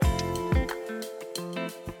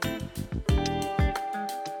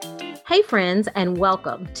Hey friends, and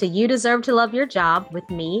welcome to You Deserve to Love Your Job with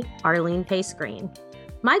me, Arlene Pace Green.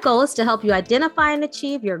 My goal is to help you identify and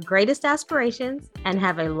achieve your greatest aspirations and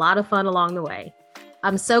have a lot of fun along the way.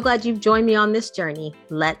 I'm so glad you've joined me on this journey.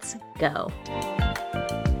 Let's go.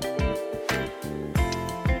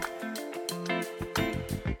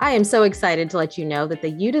 I am so excited to let you know that the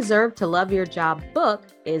You Deserve to Love Your Job book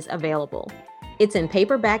is available. It's in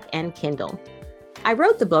paperback and Kindle. I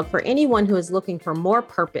wrote the book for anyone who is looking for more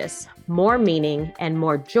purpose, more meaning, and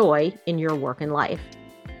more joy in your work and life.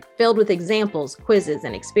 Filled with examples, quizzes,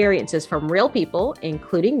 and experiences from real people,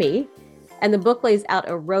 including me, and the book lays out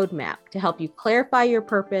a roadmap to help you clarify your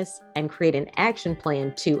purpose and create an action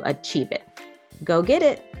plan to achieve it. Go get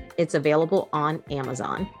it. It's available on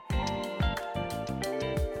Amazon.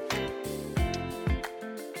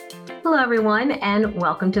 Hello, everyone, and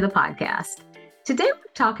welcome to the podcast. Today,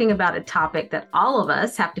 we're talking about a topic that all of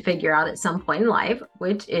us have to figure out at some point in life,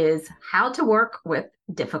 which is how to work with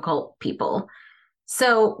difficult people.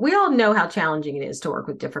 So we all know how challenging it is to work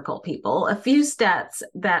with difficult people. A few stats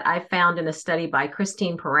that I found in a study by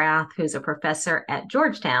Christine Porath, who's a professor at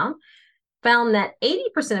Georgetown, found that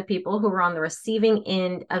 80% of people who were on the receiving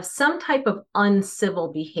end of some type of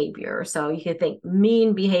uncivil behavior, so you could think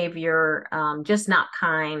mean behavior, just not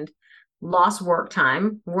kind, lost work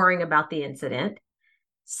time worrying about the incident.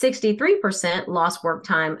 63% lost work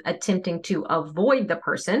time attempting to avoid the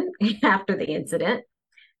person after the incident.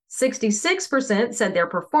 66% said their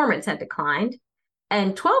performance had declined.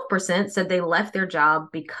 And 12% said they left their job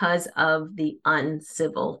because of the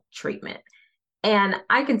uncivil treatment. And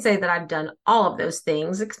I can say that I've done all of those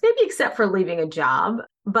things, maybe except for leaving a job,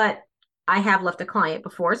 but I have left a client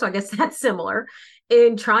before, so I guess that's similar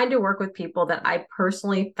in trying to work with people that I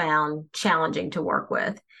personally found challenging to work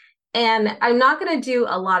with. And I'm not going to do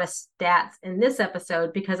a lot of stats in this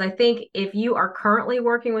episode because I think if you are currently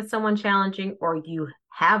working with someone challenging or you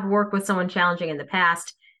have worked with someone challenging in the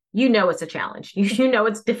past, you know it's a challenge. You know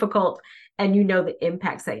it's difficult, and you know the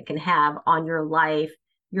impacts that it can have on your life,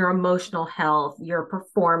 your emotional health, your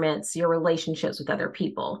performance, your relationships with other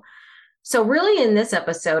people. So really in this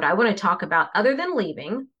episode, I want to talk about, other than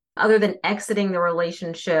leaving, other than exiting the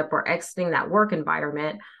relationship or exiting that work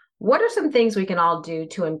environment, what are some things we can all do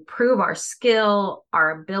to improve our skill,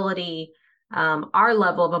 our ability, our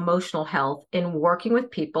level of emotional health in working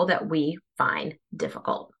with people that we find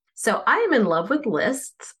difficult? So I am in love with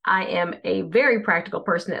lists. I am a very practical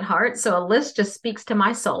person at heart, so a list just speaks to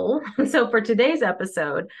my soul. So for today's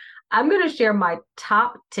episode, I'm going to share my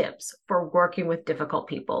top tips for working with difficult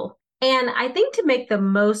people. And I think to make the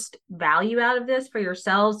most value out of this for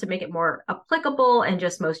yourselves, to make it more applicable and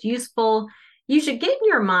just most useful, you should get in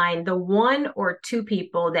your mind the one or two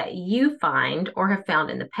people that you find or have found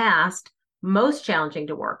in the past most challenging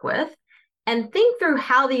to work with, and think through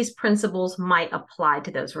how these principles might apply to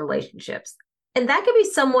those relationships. And that could be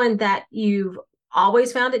someone that you've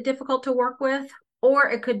always found it difficult to work with, or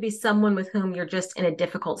it could be someone with whom you're just in a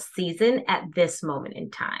difficult season at this moment in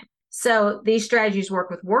time. So these strategies work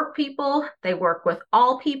with work people, they work with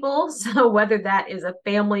all people. So whether that is a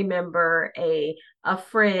family member, a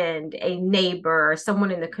friend, a neighbor,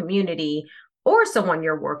 someone in the community, or someone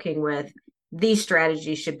you're working with, these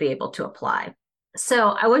strategies should be able to apply.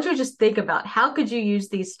 So I want you to just think about how could you use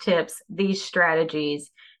these tips, these strategies,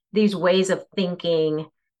 these ways of thinking,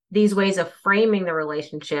 these ways of framing the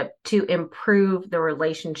relationship to improve the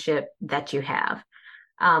relationship that you have.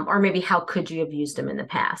 Or maybe how could you have used them in the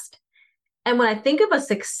past? And when I think of a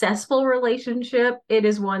successful relationship, it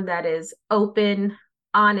is one that is open,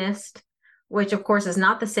 honest, which of course is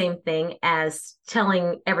not the same thing as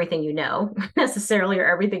telling everything you know necessarily or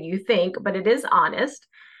everything you think, but it is honest.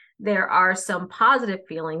 There are some positive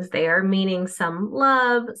feelings there, meaning some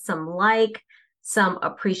love, some like, some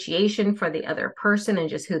appreciation for the other person and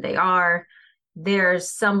just who they are.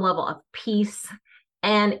 There's some level of peace,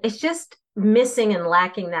 and it's just missing and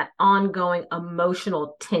lacking that ongoing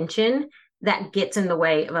emotional tension that gets in the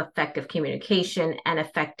way of effective communication and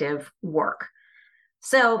effective work.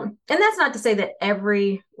 So, and that's not to say that in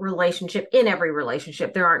every relationship,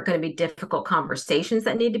 there aren't going to be difficult conversations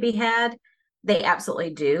that need to be had. They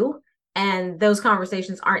absolutely do. And those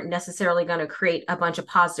conversations aren't necessarily going to create a bunch of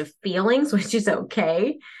positive feelings, which is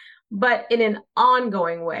okay. But in an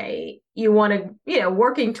ongoing way, you want to,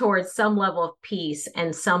 working towards some level of peace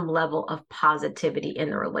and some level of positivity in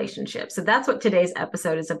the relationship. So that's what today's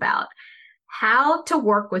episode is about. How to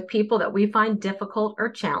work with people that we find difficult or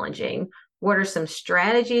challenging. What are some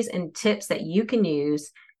strategies and tips that you can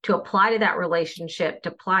use to apply to that relationship, to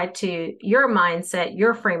apply to your mindset,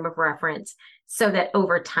 your frame of reference, so that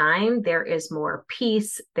over time there is more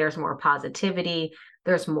peace, there's more positivity,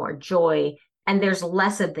 there's more joy, and there's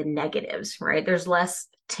less of the negatives, right? There's less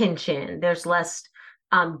tension, there's less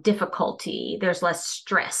difficulty, there's less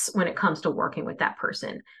stress when it comes to working with that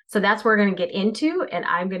person. So that's what we're going to get into, and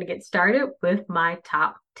I'm going to get started with my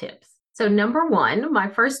top tips. So number one, my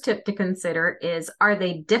first tip to consider is, are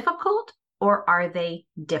they difficult or are they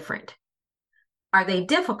different? Are they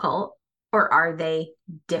difficult or are they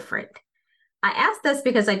different? I ask this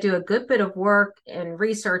because I do a good bit of work and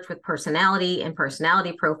research with personality and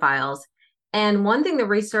personality profiles. And one thing the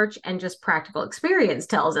research and just practical experience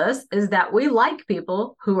tells us is that we like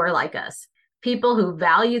people who are like us, people who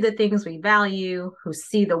value the things we value, who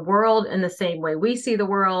see the world in the same way we see the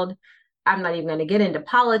world. I'm not even going to get into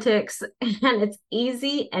politics. And it's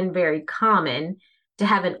easy and very common to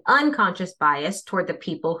have an unconscious bias toward the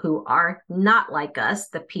people who are not like us,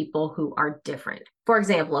 the people who are different. For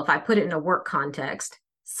example, if I put it in a work context,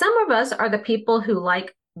 some of us are the people who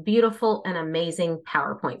like beautiful and amazing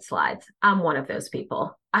PowerPoint slides. I'm one of those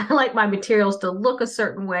people. I like my materials to look a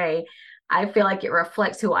certain way. I feel like it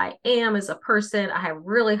reflects who I am as a person. I have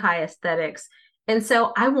really high aesthetics. And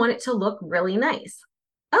so I want it to look really nice.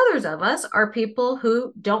 Others of us are people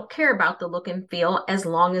who don't care about the look and feel as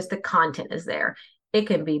long as the content is there. It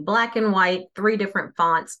can be black and white, 3 different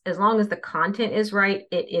fonts. As long as the content is right,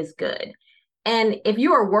 it is good. And if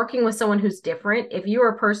you are working with someone who's different, if you're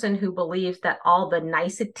a person who believes that all the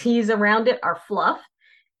niceties around it are fluff,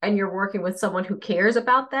 and you're working with someone who cares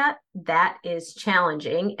about that, that is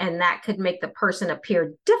challenging. And that could make the person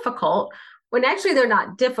appear difficult when actually they're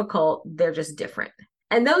not difficult, they're just different.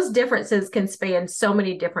 And those differences can span so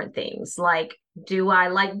many different things, like, do I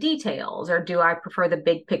like details or do I prefer the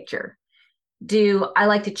big picture? Do I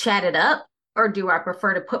like to chat it up or do I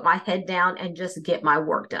prefer to put my head down and just get my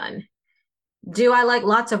work done? Do I like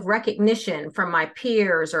lots of recognition from my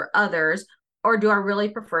peers or others, or do I really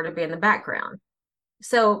prefer to be in the background?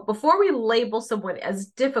 So before we label someone as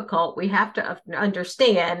difficult, we have to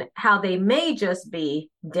understand how they may just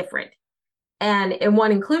be different. And in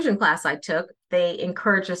one inclusion class I took, they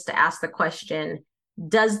encouraged us to ask the question,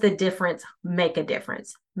 does the difference make a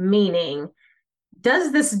difference? Meaning,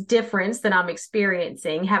 does this difference that I'm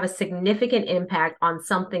experiencing have a significant impact on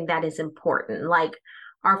something that is important, like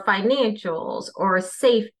our financials or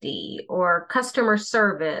safety or customer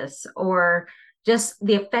service or just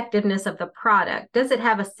the effectiveness of the product? Does it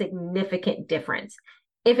have a significant difference?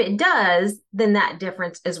 If it does, then that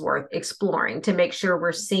difference is worth exploring to make sure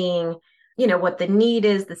we're seeing, what the need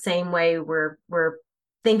is the same way, we're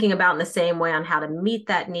thinking about in the same way on how to meet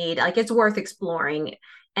that need. Like, it's worth exploring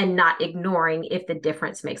and not ignoring if the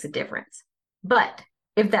difference makes a difference. But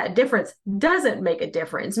if that difference doesn't make a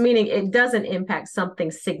difference, meaning it doesn't impact something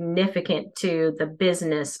significant to the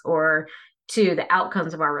business or to the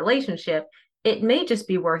outcomes of our relationship, it may just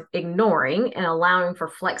be worth ignoring and allowing for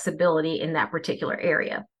flexibility in that particular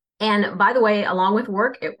area. And by the way, along with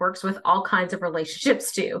work, it works with all kinds of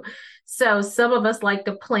relationships too. So some of us like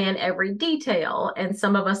to plan every detail, and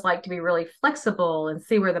some of us like to be really flexible and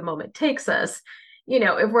see where the moment takes us.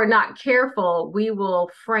 If we're not careful, we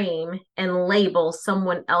will frame and label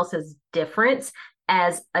someone else's difference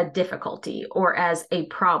as a difficulty or as a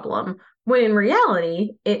problem, when in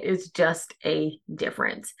reality, it is just a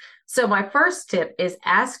difference. So my first tip is,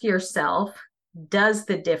 ask yourself, does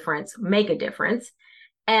the difference make a difference?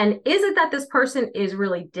 And is it that this person is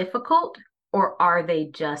really difficult, or are they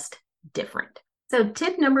just different? So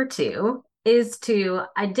tip number 2 is to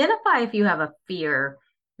identify if you have a fear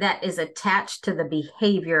that is attached to the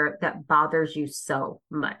behavior that bothers you so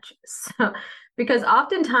much. Because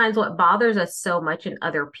oftentimes what bothers us so much in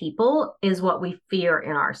other people is what we fear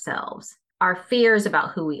in ourselves. Our fears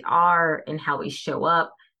about who we are and how we show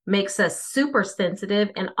up makes us super sensitive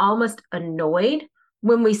and almost annoyed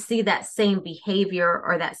when we see that same behavior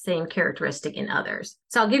or that same characteristic in others.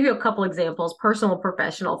 So I'll give you a couple examples, personal,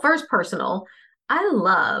 professional. First, personal. I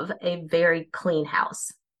love a very clean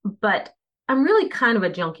house, but I'm really kind of a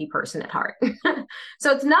junky person at heart.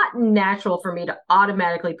 So it's not natural for me to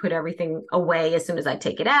automatically put everything away as soon as I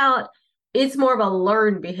take it out. It's more of a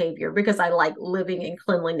learned behavior because I like living in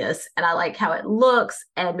cleanliness and I like how it looks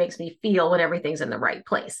and makes me feel when everything's in the right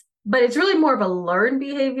place. But it's really more of a learned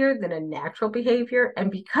behavior than a natural behavior.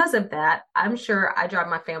 And because of that, I'm sure I drive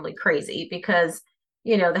my family crazy because,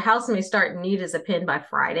 the house may start neat as a pin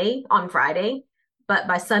on Friday, but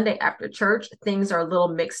by Sunday after church, things are a little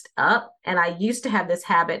mixed up. And I used to have this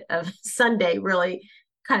habit of Sunday really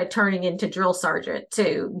kind of turning into drill sergeant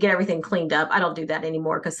to get everything cleaned up. I don't do that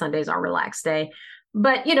anymore because Sundays are a relaxed day.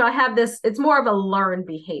 But, I have this, it's more of a learned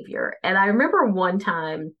behavior. And I remember one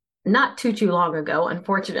time not too long ago.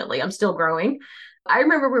 Unfortunately, I'm still growing. I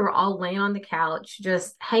remember we were all laying on the couch,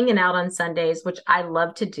 just hanging out on Sundays, which I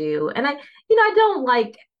love to do. And I don't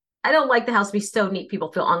like the house to be so neat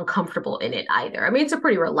people feel uncomfortable in it either. I mean, it's a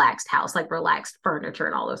pretty relaxed house, like relaxed furniture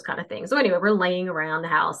and all those kind of things. So anyway, we're laying around the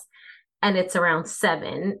house and it's around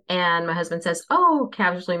 7. And my husband says, oh,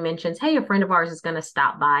 casually mentions, hey, a friend of ours is going to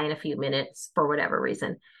stop by in a few minutes for whatever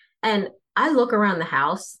reason. And I look around the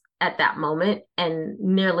house at that moment and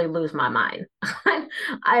nearly lose my mind.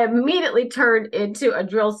 I immediately turned into a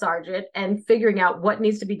drill sergeant and figuring out what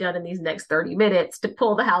needs to be done in these next 30 minutes to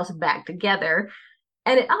pull the house back together.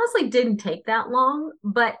 And it honestly didn't take that long,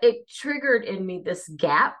 but it triggered in me this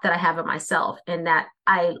gap that I have in myself, and that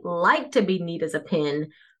I like to be neat as a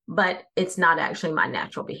pin, but it's not actually my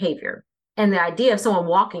natural behavior. And the idea of someone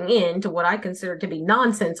walking into what I consider to be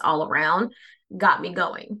nonsense all around got me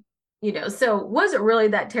going. So was it really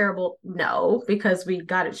that terrible? No, because we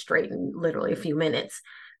got it straight in literally a few minutes.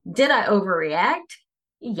 Did I overreact?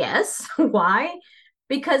 Yes. Why?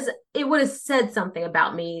 Because it would have said something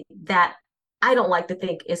about me that I don't like to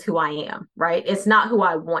think is who I am, right? It's not who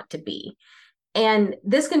I want to be. And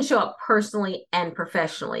this can show up personally and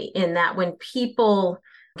professionally, in that when people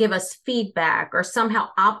give us feedback or somehow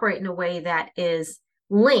operate in a way that is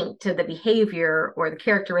linked to the behavior or the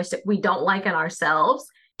characteristic we don't like in ourselves,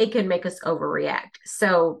 it can make us overreact.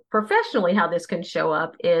 So professionally, how this can show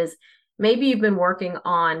up is maybe you've been working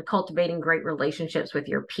on cultivating great relationships with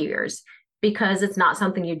your peers because it's not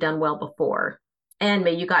something you've done well before. And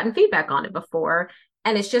maybe you've gotten feedback on it before,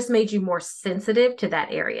 and it's just made you more sensitive to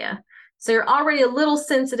that area. So you're already a little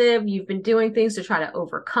sensitive. You've been doing things to try to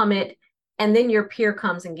overcome it. And then your peer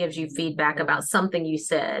comes and gives you feedback about something you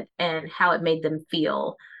said and how it made them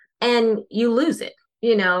feel. And you lose it.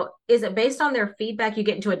 Is it based on their feedback? You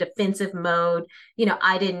get into a defensive mode.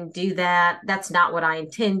 I didn't do that. That's not what I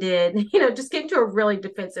intended. Just get into a really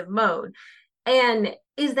defensive mode. And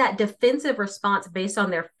is that defensive response based on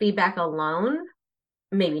their feedback alone?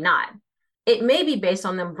 Maybe not. It may be based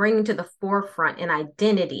on them bringing to the forefront an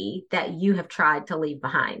identity that you have tried to leave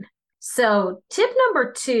behind. So tip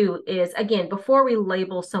number 2 is, again, before we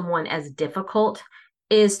label someone as difficult,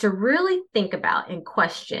 is to really think about and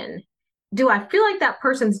question, do I feel like that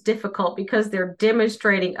person's difficult because they're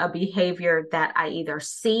demonstrating a behavior that I either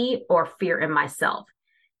see or fear in myself?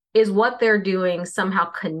 Is what they're doing somehow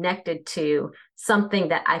connected to something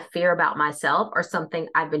that I fear about myself or something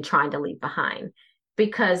I've been trying to leave behind?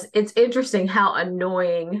 Because it's interesting how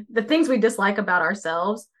annoying the things we dislike about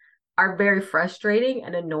ourselves are very frustrating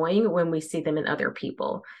and annoying when we see them in other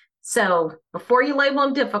people. So before you label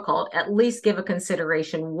them difficult, at least give a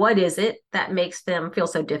consideration. What is it that makes them feel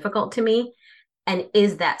so difficult to me? And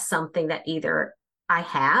is that something that either I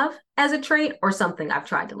have as a trait or something I've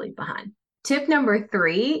tried to leave behind? Tip number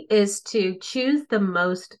 3 is to choose the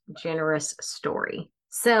most generous story.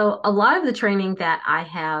 So a lot of the training that I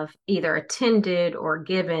have either attended or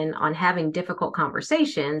given on having difficult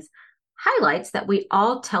conversations highlights that we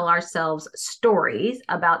all tell ourselves stories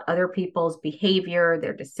about other people's behavior,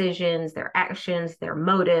 their decisions, their actions, their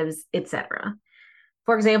motives, etc.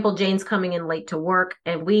 For example, Jane's coming in late to work,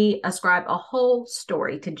 and we ascribe a whole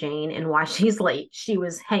story to Jane and why she's late. She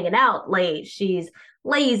was hanging out late. She's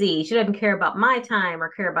lazy. She doesn't care about my time or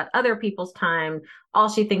care about other people's time. All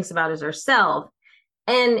she thinks about is herself.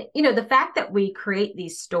 And, the fact that we create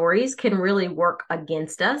these stories can really work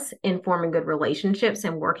against us in forming good relationships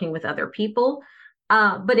and working with other people.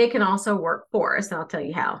 But it can also work for us. And I'll tell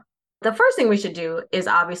you how. The first thing we should do is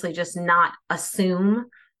obviously just not assume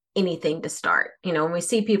anything to start. When we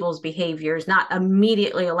see people's behaviors, not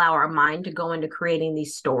immediately allow our mind to go into creating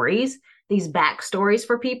these stories, these backstories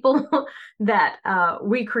for people that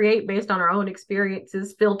we create based on our own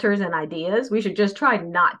experiences, filters, and ideas. We should just try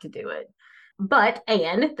not to do it.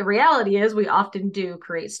 And the reality is we often do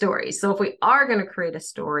create stories. So if we are going to create a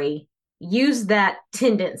story, use that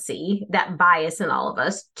tendency, that bias in all of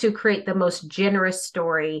us to create the most generous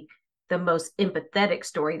story, the most empathetic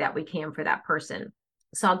story that we can for that person.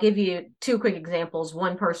 So I'll give you 2 quick examples,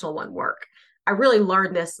 one personal, one work. I really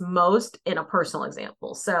learned this most in a personal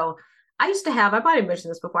example. So I might have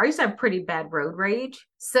mentioned this before, I used to have pretty bad road rage.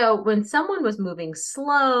 So when someone was moving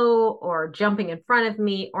slow or jumping in front of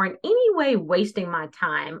me or in any way wasting my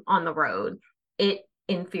time on the road, it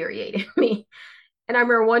infuriated me. And I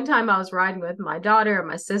remember one time I was riding with my daughter and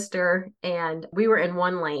my sister, and we were in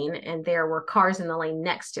one lane and there were cars in the lane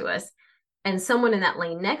next to us. And someone in that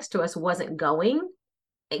lane next to us wasn't going.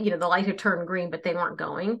 The light had turned green, but they weren't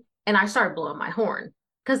going. And I started blowing my horn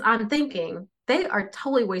because I'm thinking, they are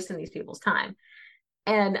totally wasting these people's time.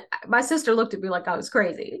 And my sister looked at me like I was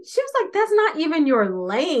crazy. She was like, that's not even your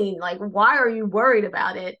lane. Like, why are you worried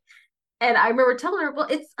about it? And I remember telling her, well,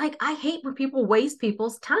 it's like, I hate when people waste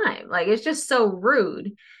people's time. Like, it's just so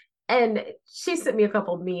rude. And she sent me a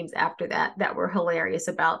couple of memes after that that were hilarious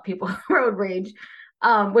about people road rage,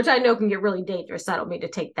 which I know can get really dangerous. So I don't mean to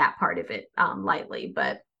take that part of it lightly,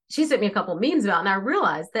 but she sent me a couple of memes about it, and I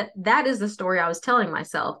realized that that is the story I was telling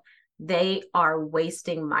myself. They are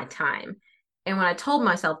wasting my time. And when I told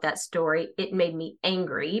myself that story, it made me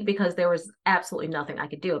angry because there was absolutely nothing I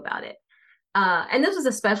could do about it. And this was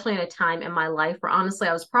especially in a time in my life where honestly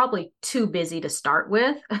I was probably too busy to start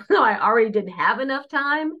with. So I already didn't have enough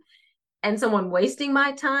time, and someone wasting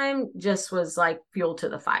my time just was like fuel to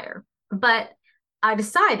the fire. But I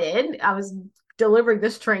decided I was delivering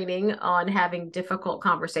this training on having difficult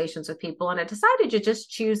conversations with people, and I decided to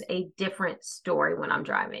just choose a different story when I'm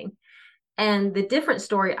driving. And the different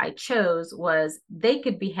story I chose was they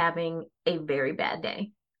could be having a very bad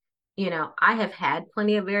day. I have had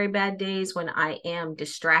plenty of very bad days when I am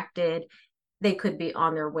distracted. They could be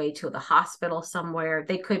on their way to the hospital somewhere.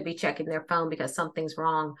 They could be checking their phone because something's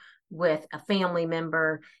wrong with a family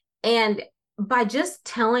member. And by just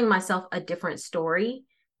telling myself a different story,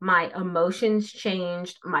 my emotions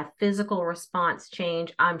changed, my physical response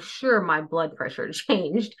changed. I'm sure my blood pressure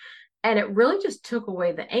changed. And it really just took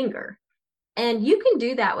away the anger. And you can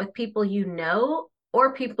do that with people you know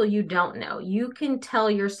or people you don't know. You can tell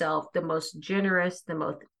yourself the most generous, the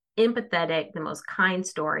most empathetic, the most kind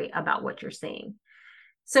story about what you're seeing.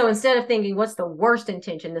 So instead of thinking, what's the worst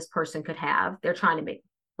intention this person could have? They're trying to make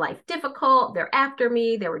life difficult. They're after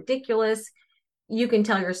me. They're ridiculous. You can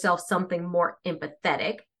tell yourself something more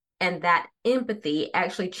empathetic. And that empathy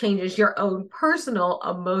actually changes your own personal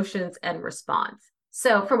emotions and response.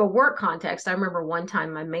 So, from a work context, I remember one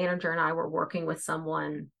time my manager and I were working with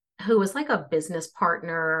someone who was like a business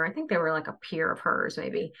partner. I think they were like a peer of hers,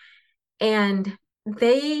 maybe. And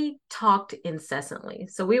they talked incessantly.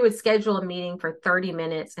 So we would schedule a meeting for 30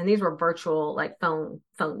 minutes, and these were virtual, like phone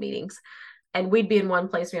meetings. And we'd be in one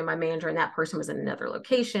place, me and my manager, and that person was in another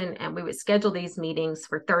location. And we would schedule these meetings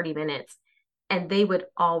for 30 minutes, and they would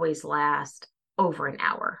always last over an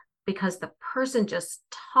hour because the person just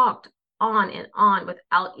talked on and on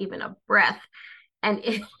without even a breath. And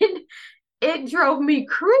it drove me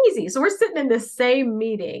crazy. So we're sitting in the same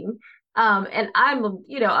meeting. And I'm,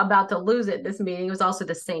 about to lose it. This meeting was also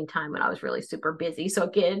the same time when I was really super busy. So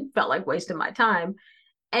again, felt like wasting my time.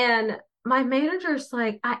 And my manager's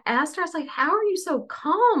like, I asked her, I was like, how are you so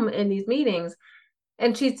calm in these meetings?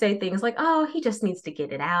 And she'd say things like, oh, he just needs to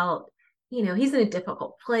get it out. He's in a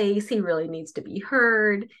difficult place. He really needs to be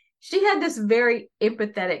heard. She had this very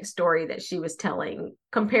empathetic story that she was telling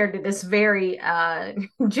compared to this very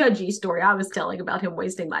judgy story I was telling about him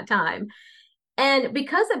wasting my time. And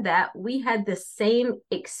because of that, we had the same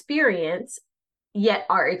experience, yet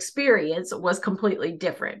our experience was completely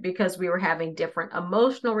different because we were having different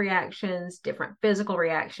emotional reactions, different physical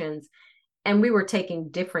reactions, and we were taking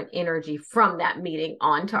different energy from that meeting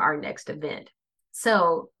on to our next event.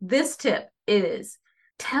 So, this tip is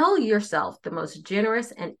tell yourself the most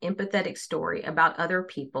generous and empathetic story about other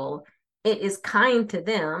people. It is kind to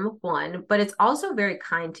them, one, but it's also very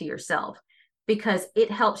kind to yourself because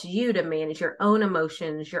it helps you to manage your own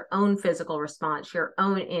emotions, your own physical response, your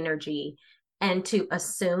own energy, and to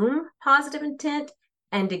assume positive intent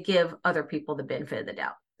and to give other people the benefit of the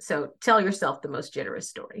doubt. So tell yourself the most generous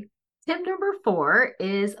story. Tip number 4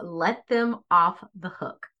 is let them off the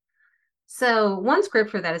hook. So one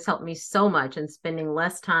scripture that has helped me so much in spending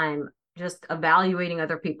less time just evaluating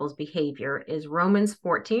other people's behavior is Romans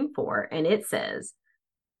 14:4, and it says,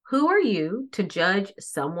 who are you to judge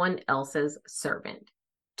someone else's servant?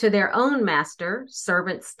 To their own master,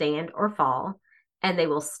 servants stand or fall, and they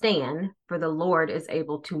will stand, for the Lord is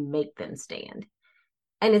able to make them stand.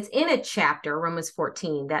 And it's in a chapter, Romans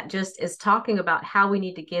 14, that just is talking about how we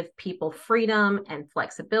need to give people freedom and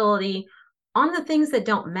flexibility on the things that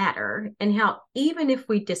don't matter, and how even if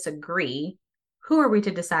we disagree, who are we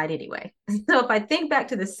to decide anyway? So if I think back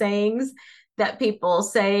to the sayings that people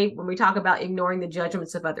say when we talk about ignoring the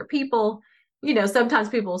judgments of other people, sometimes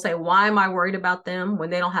people will say, why am I worried about them when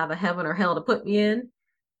they don't have a heaven or hell to put me in?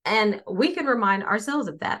 And we can remind ourselves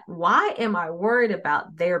of that. Why am I worried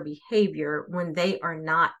about their behavior when they are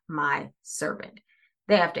not my servant?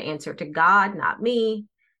 They have to answer to God, not me.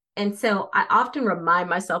 And so I often remind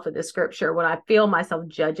myself of the scripture when I feel myself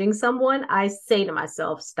judging someone. I say to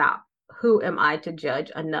myself, stop. Who am I to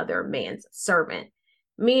judge another man's servant?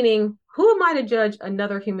 Meaning, who am I to judge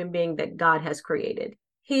another human being that God has created?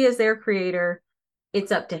 He is their creator.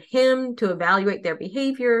 It's up to him to evaluate their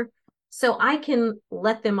behavior. so I can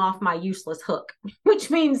let them off my useless hook,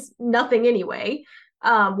 which means nothing anyway.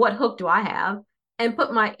 What hook do I have? And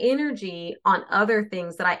put my energy on other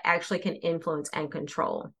things that I actually can influence and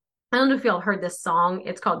control. I don't know if y'all heard this song.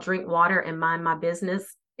 It's called Drink Water and Mind My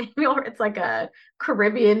Business. It's like a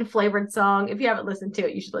Caribbean flavored song. If you haven't listened to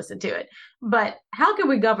it, you should listen to it. But how can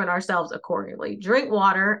we govern ourselves accordingly? Drink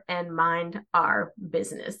water and mind our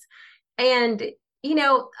business. And,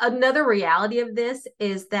 another reality of this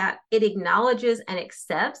is that it acknowledges and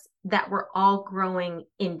accepts that we're all growing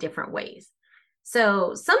in different ways.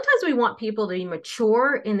 So sometimes we want people to be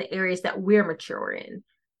mature in the areas that we're mature in,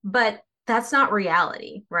 but that's not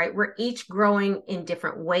reality, right? We're each growing in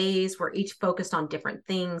different ways. We're each focused on different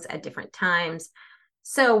things at different times.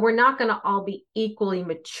 So we're not going to all be equally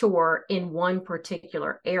mature in one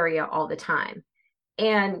particular area all the time.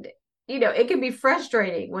 And, it can be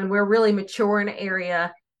frustrating when we're really mature in an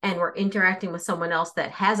area and we're interacting with someone else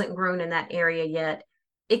that hasn't grown in that area yet.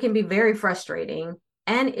 It can be very frustrating.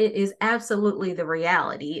 And it is absolutely the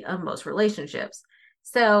reality of most relationships.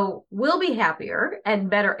 So we'll be happier and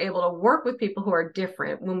better able to work with people who are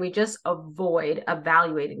different when we just avoid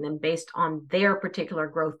evaluating them based on their particular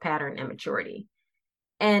growth pattern and maturity.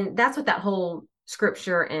 And that's what that whole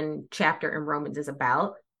scripture and chapter in Romans is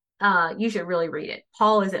about. You should really read it.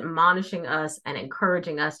 Paul is admonishing us and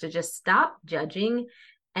encouraging us to just stop judging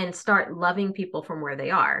and start loving people from where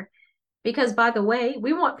they are. Because, by the way,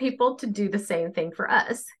 we want people to do the same thing for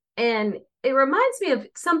us. And it reminds me of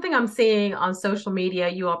something I'm seeing on social media.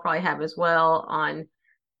 You all probably have as well on,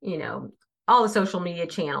 all the social media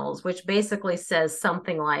channels, which basically says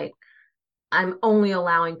something like, I'm only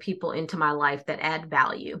allowing people into my life that add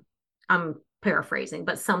value. I'm paraphrasing,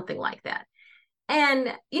 but something like that.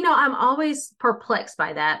 And, I'm always perplexed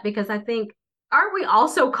by that because I think, aren't we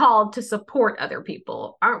also called to support other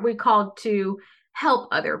people? Aren't we called to help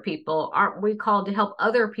other people? Aren't we called to help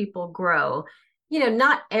other people grow?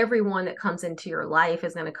 Not everyone that comes into your life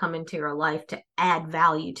is going to come into your life to add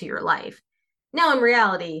value to your life. Now, in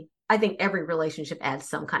reality, I think every relationship adds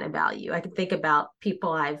some kind of value. I can think about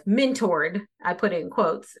people I've mentored. I put it in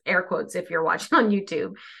quotes, air quotes, if you're watching on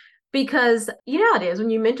YouTube, because it is when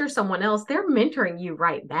you mentor someone else, they're mentoring you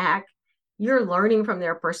right back. You're learning from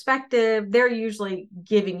their perspective. They're usually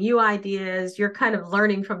giving you ideas. You're kind of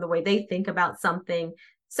learning from the way they think about something.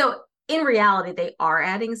 So in reality, they are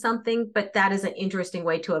adding something, but that is an interesting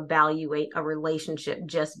way to evaluate a relationship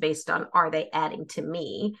just based on, are they adding to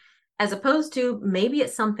me? As opposed to maybe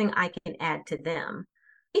it's something I can add to them.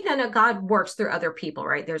 God works through other people,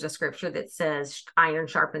 right? There's a scripture that says iron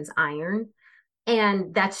sharpens iron.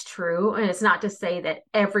 And that's true. And it's not to say that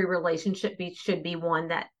every relationship should be one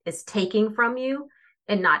that is taking from you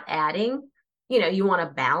and not adding. You want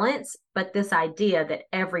to balance, but this idea that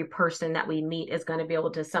every person that we meet is going to be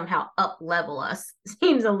able to somehow up level us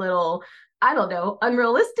seems a little, I don't know,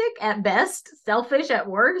 unrealistic at best, selfish at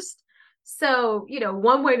worst. So,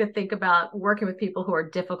 one way to think about working with people who are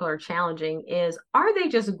difficult or challenging is, are they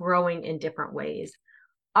just growing in different ways?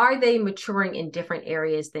 Are they maturing in different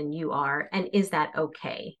areas than you are? And is that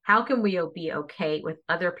okay? How can we be okay with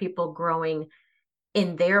other people growing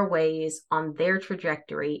in their ways, on their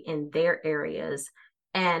trajectory, in their areas,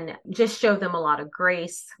 and just show them a lot of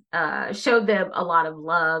grace, show them a lot of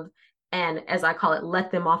love, and as I call it,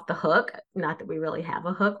 let them off the hook. Not that we really have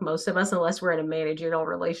a hook, most of us, unless we're in a managerial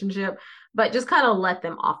relationship, but just kind of let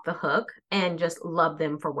them off the hook and just love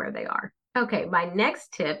them for where they are. Okay, my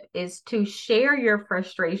next tip is to share your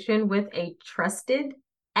frustration with a trusted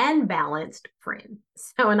and balanced friend.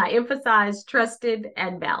 So, and I emphasize trusted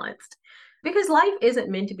and balanced because life isn't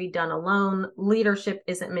meant to be done alone. Leadership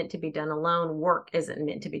isn't meant to be done alone. Work isn't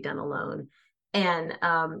meant to be done alone. And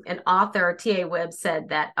an author, T.A. Webb, said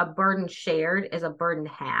that a burden shared is a burden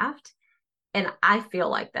halved. And I feel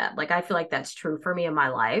like that. Like, I feel like that's true for me in my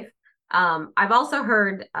life. I've also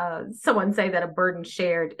heard someone say that a burden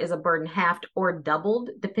shared is a burden halved or doubled,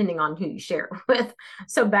 depending on who you share it with.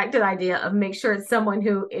 So back to the idea of make sure it's someone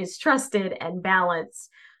who is trusted and balanced,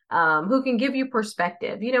 who can give you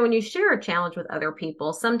perspective. When you share a challenge with other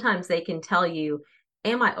people, sometimes they can tell you,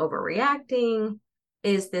 am I overreacting?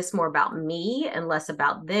 Is this more about me and less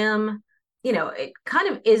about them? It kind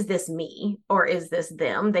of, is this me or is this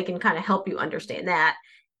them? They can kind of help you understand that.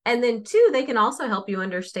 And then two, they can also help you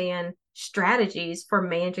understand strategies for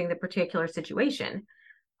managing the particular situation.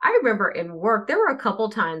 I remember in work, there were a couple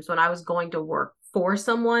times when I was going to work for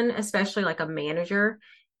someone, especially like a manager,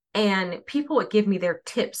 and people would give me their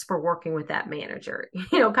tips for working with that manager.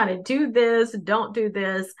 Kind of do this, don't do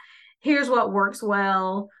this. Here's what works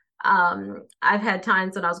well. I've had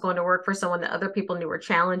times when I was going to work for someone that other people knew were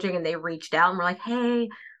challenging and they reached out and were like, hey,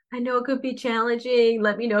 I know it could be challenging.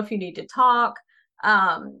 Let me know if you need to talk.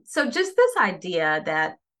 So just this idea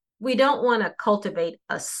that we don't want to cultivate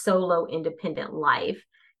a solo independent life,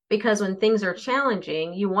 because when things are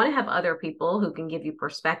challenging, you want to have other people who can give you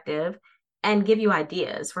perspective and give you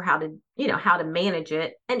ideas for how to, how to manage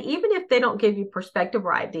it. And even if they don't give you perspective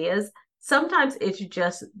or ideas, sometimes it's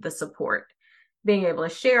just the support. Being able to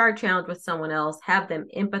share our challenge with someone else, have them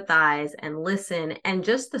empathize and listen, and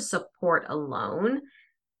just the support alone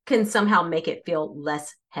can somehow make it feel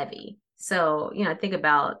less heavy. So, think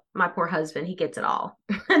about my poor husband, he gets it all.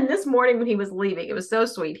 And this morning when he was leaving, it was so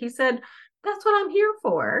sweet. He said, "That's what I'm here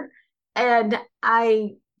for." And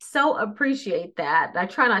I so appreciate that. I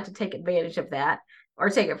try not to take advantage of that or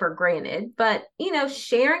take it for granted, but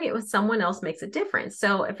sharing it with someone else makes a difference.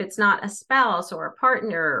 So if it's not a spouse or a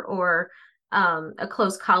partner or a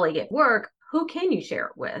close colleague at work, who can you share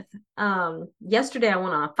it with? Yesterday, I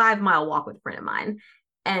went on a 5-mile walk with a friend of mine,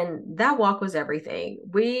 and that walk was everything.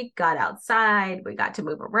 We got outside, we got to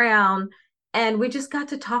move around, and we just got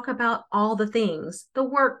to talk about all the things, the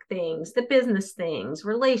work things, the business things,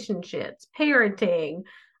 relationships, parenting.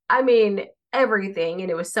 I mean, everything.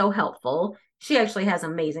 And it was so helpful. She actually has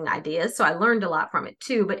amazing ideas. So I learned a lot from it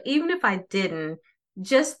too. But even if I didn't,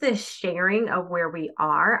 just the sharing of where we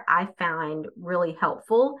are, I find really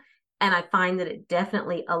helpful. And I find that it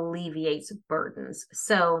definitely alleviates burdens.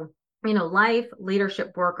 So, life,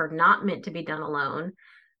 leadership, work are not meant to be done alone.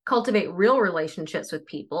 Cultivate real relationships with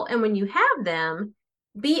people. And when you have them,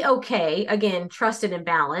 be okay, again, trusted and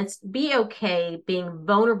balanced, be okay being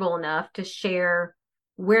vulnerable enough to share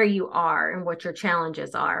where you are and what your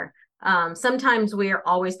challenges are. Sometimes we are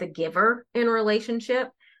always the giver in a relationship,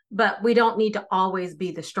 but we don't need to always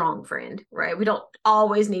be the strong friend, right? We don't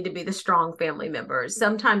always need to be the strong family members.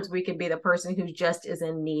 Sometimes we can be the person who just is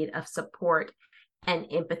in need of support and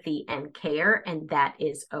empathy and care, and that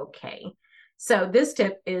is okay. So this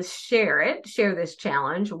tip is share this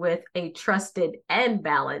challenge with a trusted and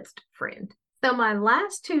balanced friend. So my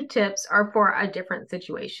last 2 tips are for a different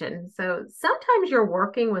situation. So sometimes you're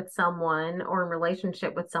working with someone or in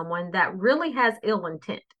relationship with someone that really has ill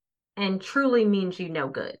intent and truly means you no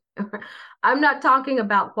good. I'm not talking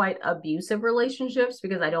about quite abusive relationships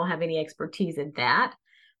because I don't have any expertise in that.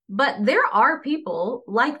 But there are people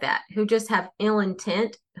like that who just have ill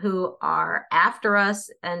intent, who are after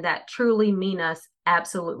us and that truly mean us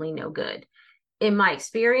absolutely no good. In my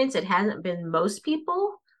experience, it hasn't been most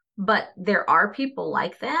people, but there are people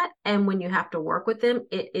like that. And when you have to work with them,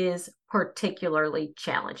 it is particularly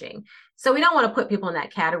challenging. So we don't want to put people in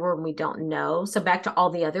that category when we don't know. So back to all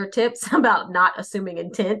the other tips about not assuming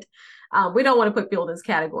intent. We don't want to put people in this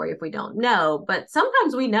category if we don't know, but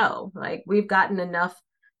sometimes we know, like we've gotten enough,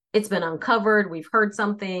 it's been uncovered, we've heard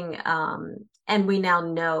something, and we now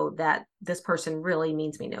know that this person really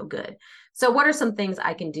means me no good. So what are some things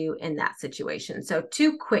I can do in that situation? So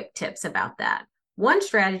 2 quick tips about that. One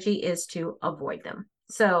strategy is to avoid them.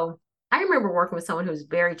 So I remember working with someone who was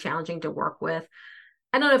very challenging to work with.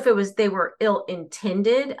 I don't know if it was they were ill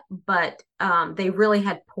intended, but they really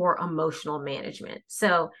had poor emotional management.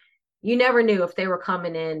 So you never knew if they were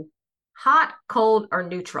coming in hot, cold, or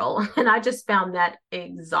neutral. And I just found that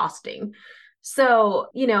exhausting. So,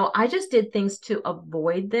 I just did things to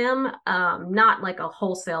avoid them, not like a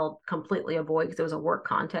wholesale completely avoid because it was a work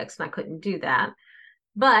context and I couldn't do that.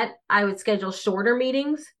 But I would schedule shorter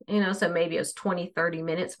meetings, so maybe it was 20, 30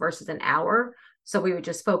 minutes versus an hour. So we would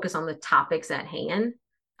just focus on the topics at hand.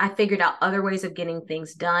 I figured out other ways of getting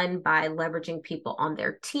things done by leveraging people on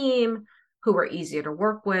their team who were easier to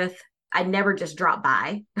work with. I never just drop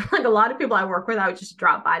by. Like a lot of people I work with, I would just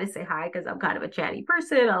drop by to say hi because I'm kind of a chatty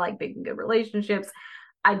person. I like making good relationships.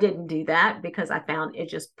 I didn't do that because I found it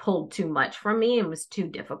just pulled too much from me and was too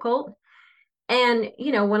difficult. And,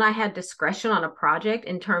 when I had discretion on a project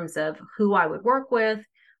in terms of who I would work with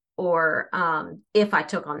or if I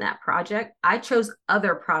took on that project, I chose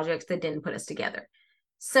other projects that didn't put us together.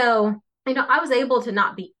 So, I was able to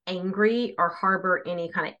not be angry or harbor any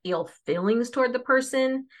kind of ill feelings toward the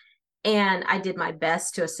person. And I did my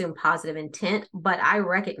best to assume positive intent, but I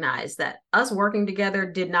recognized that us working together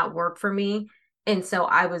did not work for me. And so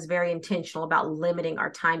I was very intentional about limiting our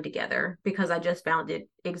time together because I just found it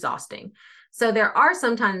exhausting. So there are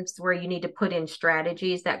some times where you need to put in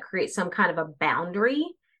strategies that create some kind of a boundary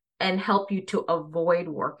and help you to avoid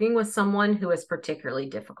working with someone who is particularly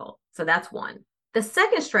difficult. So that's one. The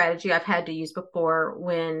second strategy I've had to use before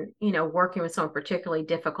when, working with someone particularly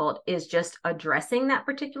difficult is just addressing that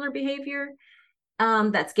particular behavior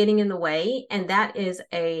that's getting in the way. And that is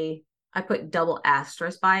I put double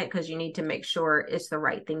asterisk by it because you need to make sure it's the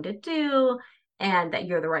right thing to do and that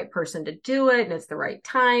you're the right person to do it and it's the right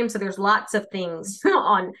time. So there's lots of things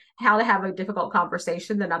on how to have a difficult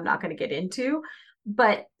conversation that I'm not going to get into.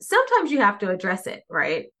 But sometimes you have to address it,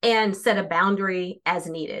 right? And set a boundary as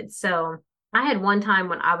needed. So I had one time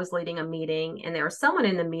when I was leading a meeting and there was someone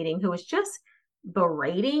in the meeting who was just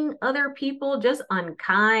berating other people, just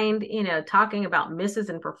unkind, talking about misses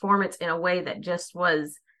and performance in a way that I just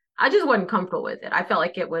wasn't comfortable with it. I felt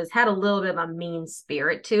like had a little bit of a mean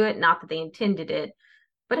spirit to it. Not that they intended it,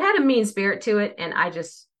 but had a mean spirit to it. And I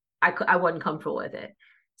wasn't comfortable with it.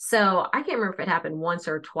 So I can't remember if it happened once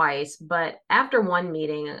or twice, but after one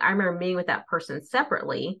meeting, I remember meeting with that person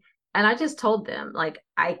separately. And I just told them, like,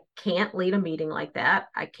 I can't lead a meeting like that.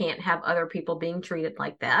 I can't have other people being treated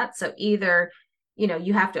like that. So either,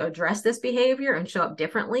 you have to address this behavior and show up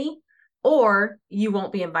differently, or you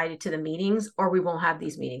won't be invited to the meetings, or we won't have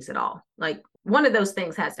these meetings at all. Like, one of those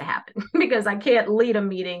things has to happen because I can't lead a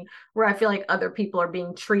meeting where I feel like other people are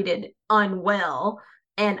being treated unwell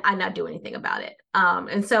and I not do anything about it.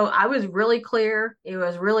 And so I was really clear. It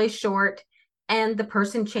was really short, and the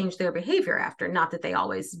person changed their behavior after. Not that they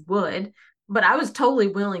always would, but I was totally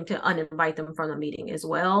willing to uninvite them from the meeting as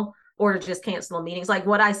well, or just cancel meetings. Like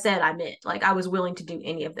what I said, I meant. Like I was willing to do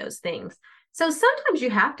any of those things. So sometimes you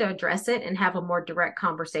have to address it and have a more direct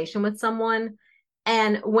conversation with someone.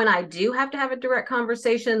 And when I do have to have a direct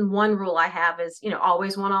conversation, one rule I have is,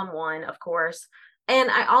 always one-on-one, of course. And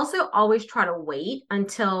I also always try to wait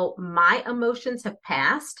until my emotions have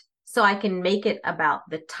passed so I can make it about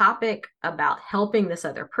the topic, about helping this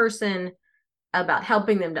other person, about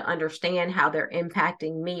helping them to understand how they're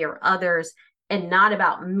impacting me or others, and not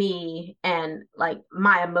about me and like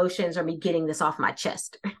my emotions or me getting this off my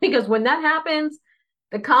chest. Because when that happens,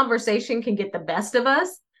 the conversation can get the best of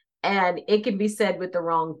us, and it can be said with the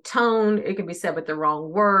wrong tone. It can be said with the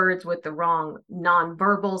wrong words, with the wrong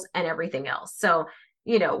nonverbals and everything else. So,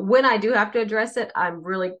 when I do have to address it, I'm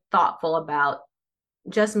really thoughtful about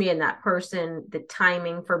just me and that person, the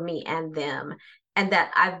timing for me and them, and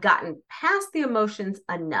that I've gotten past the emotions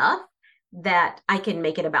enough that I can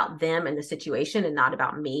make it about them and the situation and not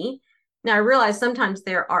about me. Now, I realize sometimes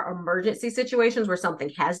there are emergency situations where something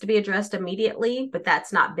has to be addressed immediately, but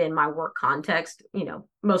that's not been my work context.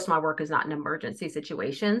 Most of my work is not in emergency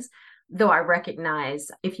situations, though I recognize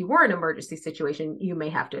if you were in an emergency situation, you may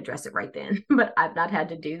have to address it right then, but I've not had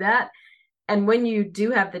to do that. And when you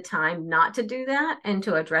do have the time not to do that and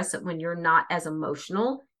to address it when you're not as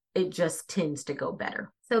emotional, it just tends to go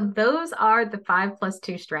better. So those are the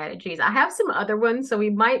 5+2 strategies. I have some other ones, so we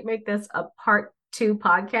might make this a part 2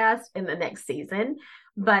 podcast in the next season.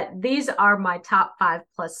 But these are my top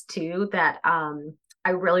 5+2 that I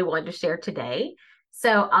really wanted to share today. So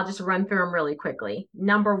I'll just run through them really quickly.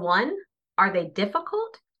 Number 1, are they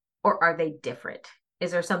difficult or are they different?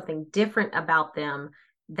 Is there something different about them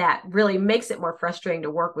that really makes it more frustrating to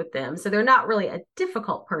work with them? So they're not really a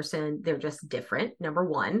difficult person. They're just different. Number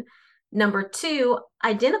 1. Number 2,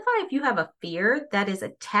 identify if you have a fear that is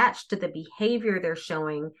attached to the behavior they're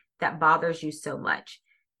showing that bothers you so much.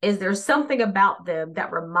 Is there something about them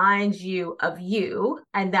that reminds you of you?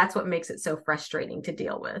 And that's what makes it so frustrating to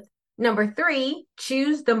deal with. Number 3,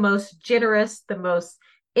 choose the most generous, the most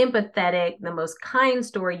empathetic, the most kind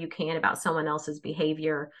story you can about someone else's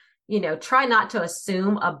behavior. Try not to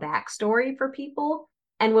assume a backstory for people.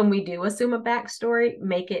 And when we do assume a backstory,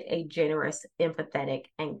 make it a generous, empathetic,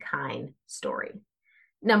 and kind story.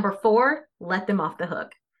 Number 4, let them off the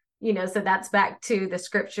hook. So that's back to the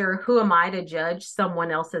scripture, who am I to judge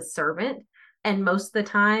someone else's servant? And most of the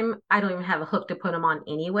time, I don't even have a hook to put them on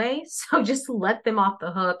anyway. So just let them off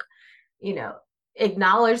the hook.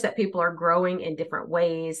 Acknowledge that people are growing in different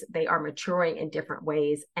ways. They are maturing in different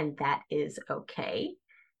ways, and that is okay.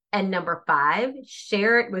 And number 5,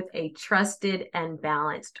 share it with a trusted and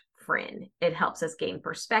balanced friend. It helps us gain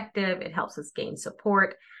perspective. It helps us gain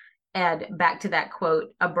support. And back to that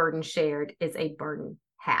quote, a burden shared is a burden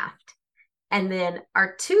halved. And then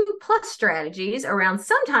our 2+ strategies around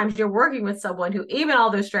sometimes you're working with someone who even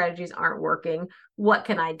all those strategies aren't working. What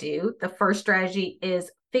can I do? The first strategy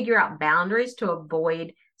is figure out boundaries to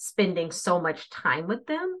avoid spending so much time with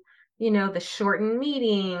them. The shortened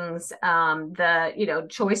meetings, the,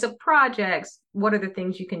 choice of projects. What are the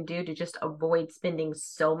things you can do to just avoid spending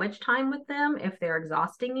so much time with them if they're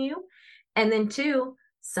exhausting you? And then 2,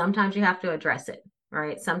 sometimes you have to address it,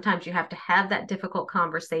 right? Sometimes you have to have that difficult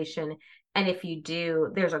conversation. And if you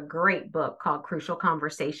do, there's a great book called Crucial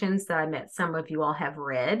Conversations that I bet some of you all have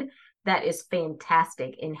read that is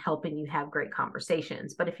fantastic in helping you have great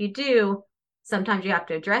conversations. But if you do, sometimes you have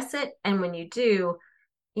to address it. And when you do,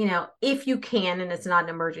 if you can, and it's not an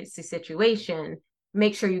emergency situation,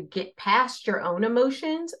 make sure you get past your own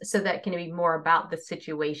emotions so that can be more about the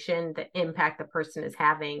situation, the impact the person is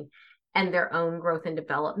having, and their own growth and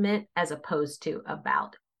development as opposed to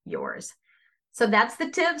about yours. So that's the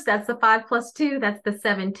tips. That's the 5+2. That's the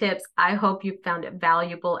 7 tips. I hope you found it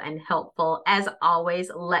valuable and helpful. As always,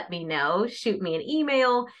 let me know. Shoot me an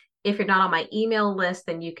email. If you're not on my email list,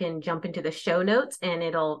 then you can jump into the show notes and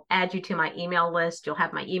it'll add you to my email list. You'll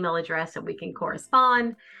have my email address and we can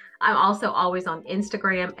correspond. I'm also always on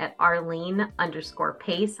Instagram at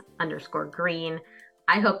Arlene_Pace_Green.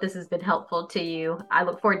 I hope this has been helpful to you. I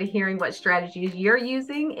look forward to hearing what strategies you're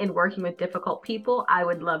using in working with difficult people. I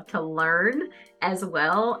would love to learn as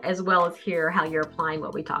well as hear how you're applying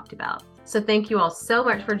what we talked about. So thank you all so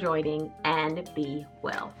much for joining, and be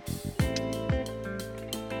well.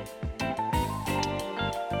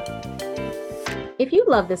 If you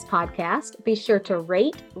love this podcast, be sure to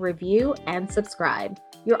rate, review, and subscribe.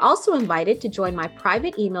 You're also invited to join my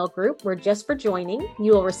private email group where just for joining,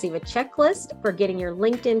 you will receive a checklist for getting your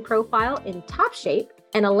LinkedIn profile in top shape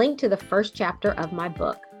and a link to the first chapter of my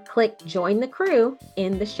book. Click Join the Crew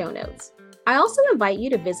in the show notes. I also invite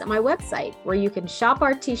you to visit my website where you can shop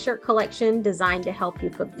our t-shirt collection designed to help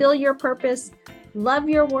you fulfill your purpose, love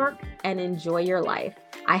your work, and enjoy your life.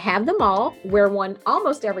 I have them all, wear one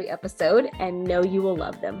almost every episode, and know you will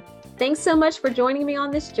love them. Thanks so much for joining me on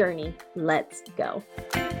this journey. Let's go.